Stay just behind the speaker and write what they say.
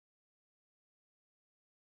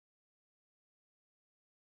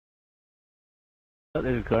Oh,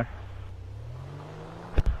 there's a car.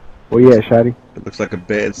 Where you at, Shotty? It looks like a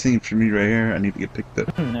bad scene for me right here. I need to get picked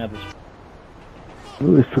up. Nah,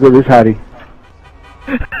 Ooh, let's look at this hottie.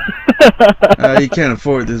 You can't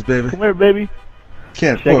afford this, baby. Come here, baby.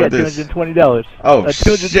 Can't I afford got this. $220. Oh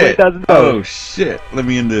shit! $220,000. Oh shit! Let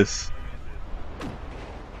me in this.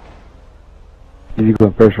 You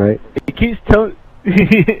going first, right? It keeps telling.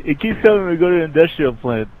 It keeps telling me to go to the industrial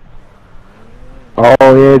plant. Oh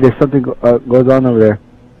yeah, there's something goes on over there.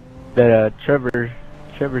 That Trevor's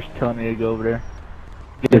telling me to go over there.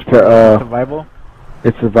 It's survival.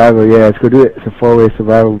 It's survival. Yeah, let's go do it. It's a 4-way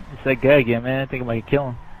survival. It's that guy again, man. I think I might kill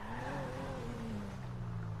him.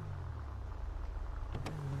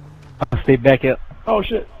 I'll stay back up. Oh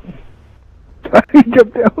shit! He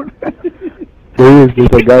jumped down. There he is. There's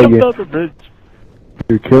that guy He jumped again. off the bridge.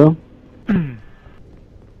 Did you kill him?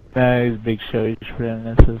 Nah, he's a big show. He's friend.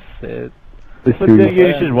 That's so sad. Let's But see. then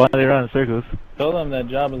you should wander around in circles. Tell them that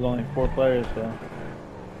job is only 4 players, so.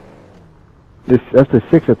 That's the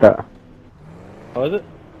 6, I thought. Oh, is it?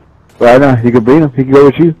 Well, I know. You can bring him. He can go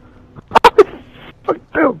with you.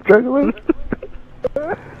 Fuck them, juggling.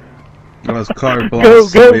 Oh, his car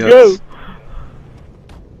belongs to Go, somebody else.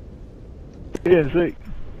 Yeah, sick.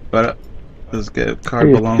 But this car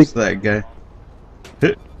Yeah, belongs sick. to that guy.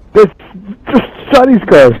 This Shotty's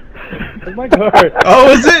car. Oh my god.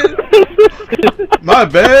 Oh, is it? My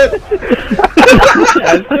bad.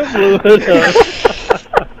 I still blew it up.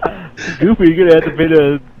 Goofy, you're gonna have to pay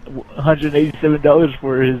the $187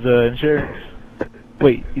 for his insurance.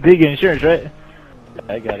 Wait, you did get insurance, right?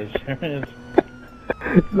 I got insurance.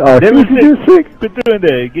 Oh, That she was was sick. Quit doing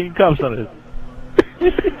that. Getting cops on us.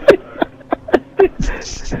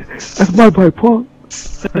 That's my bike, punk.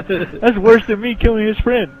 That's worse than me killing his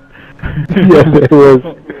friend. Yes, it was.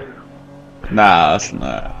 Nah, it's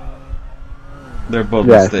not. They're both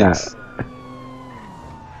Yeah, it's mistakes.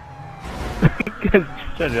 Guys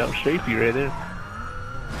trying to outshape you right there.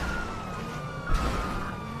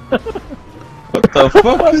 What the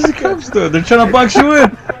fuck is the cops doing? They're trying to box you in.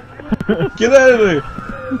 Get out of there.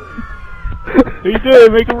 What you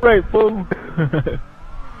doing? Make him right, fool.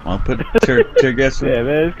 I'll put tear gas in. Yeah,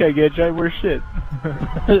 man, this guy get drive worse shit.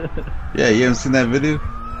 Yeah, you haven't seen that video?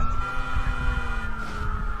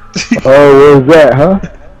 Oh, what was that, huh?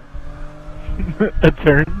 A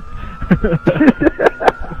turn.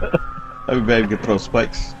 Everybody can throw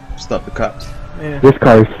spikes. Stop the cops. Yeah. This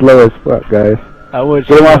car is slow as fuck, guys. I would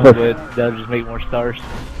Get shoot him off him, us. but that'll just make more stars.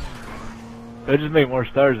 It'll just make more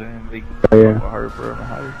stars and make Oh, it yeah. more harder for him to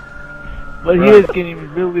hire. But he is getting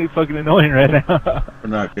really fucking annoying right now. We're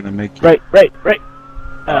not gonna make it. Right.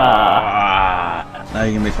 Now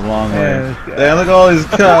you can make a long way. Yeah, this guy. Damn, look at all these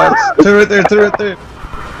cops. Turn right there, turn right there.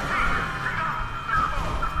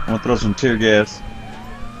 I'm gonna throw some tear gas.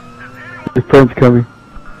 Your friend's coming.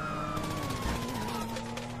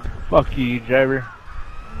 Fuck you, driver.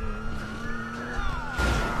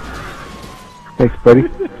 Thanks, buddy.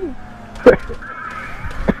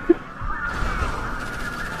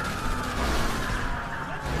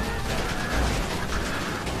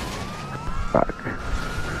 Fuck.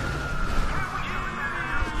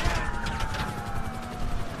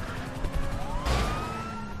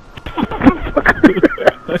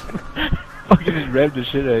 Fucking just rammed the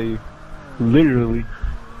shit out of you. Literally.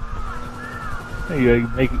 You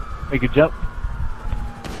gotta make a jump.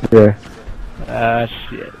 Yeah. Ah,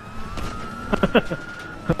 shit.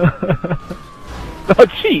 Oh,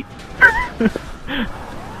 cheat!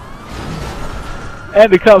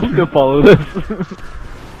 And the cops still follow this.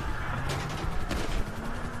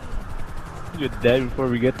 You're dead before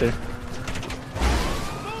we get there.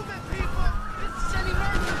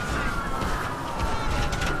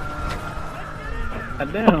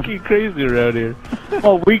 God damn. Fucking crazy around here. I'm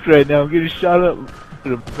all weak right now. I'm getting shot up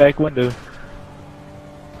through the back window.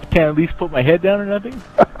 Can't at least put my head down or nothing?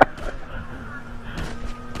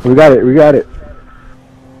 We got it, we got it.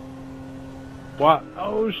 What?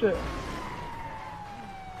 Oh shit.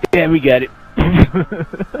 Yeah, we got it.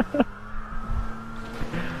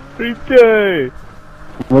 Retard!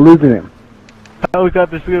 We're losing him. I always thought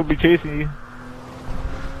this was gonna be chasing you.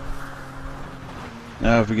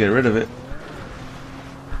 Now if we get rid of it.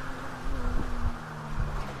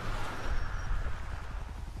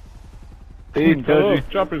 They told you.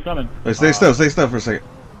 Chopper's coming. Wait, stay still for a second.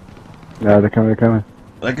 No, they're coming, they're coming.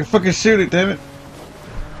 I can fucking shoot it, damn it.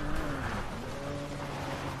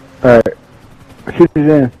 Alright. Shoot it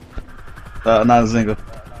in. Not a single.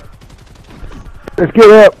 Let's get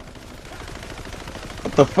up.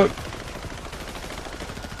 What the fuck?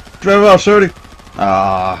 Drive off, shorty.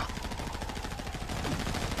 Ah.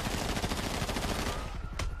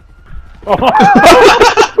 Get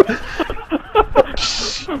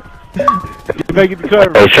back in the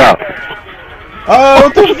car. Hey, Chop. Oh,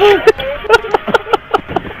 what the fuck?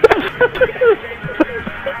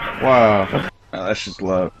 Wow. Oh, that's just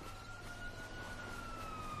love.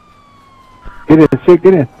 Get in, shit,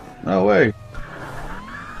 get in. No way.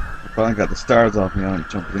 Finally got the stars off me on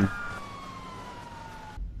jumping in.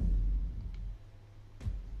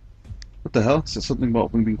 What the hell? It said something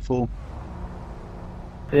about me being full.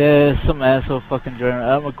 Yeah, some asshole fucking driving.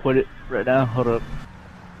 I'm gonna quit it right now. Hold up.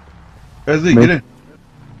 Wesley, get in.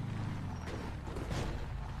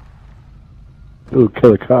 Ooh,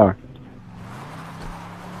 kill a car.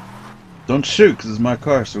 Don't shoot, because it's my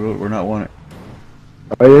car, so we're not wanted.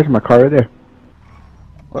 Oh, there's my car right there.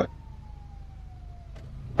 What?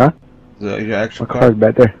 Huh? Is that your actual My car? car's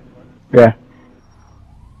back there. Yeah.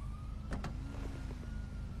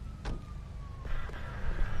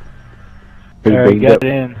 Pretty Alright, banged get up.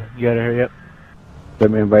 in. You gotta hurry up.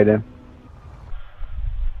 Let me invite them.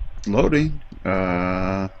 Loading.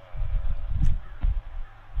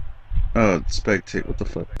 Spectate. What the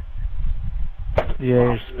fuck? Yeah,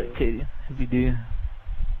 you're spectating. If you do.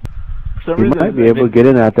 For some You reason, might be I've able to been- get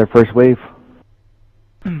in at their first wave.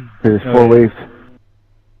 Cause there's Oh, 4 yeah. waves.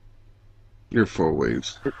 You're 4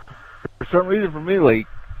 waves. For some reason, for me, like,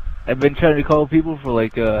 I've been trying to call people for,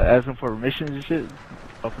 like, asking for permissions and shit.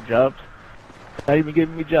 Off of jobs. Not even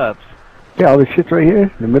giving me jobs. Yeah, all this shit's right here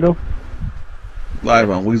in the middle. Live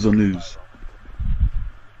on Weazel News.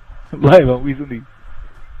 Live on Weazel News.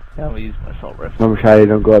 I'm gonna use my assault rifle. Remember how you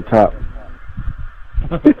don't go up top.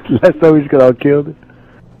 Last time we just got all killed.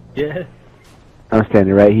 Yeah. I'm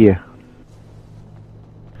standing right here.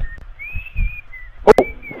 Oh!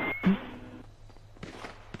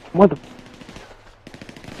 What the?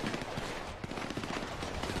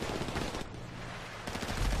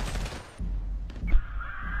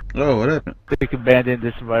 Oh, what happened? Quick abandoned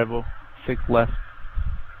the survival. 6 left.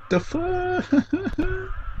 The fuck?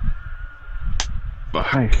 Fuck.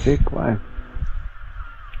 Hi, sick. Why?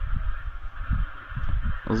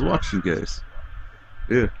 I was watching you guys.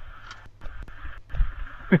 Yeah.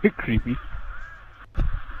 Creepy.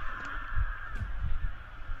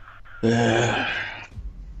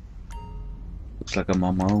 Looks like I'm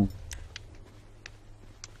on my own.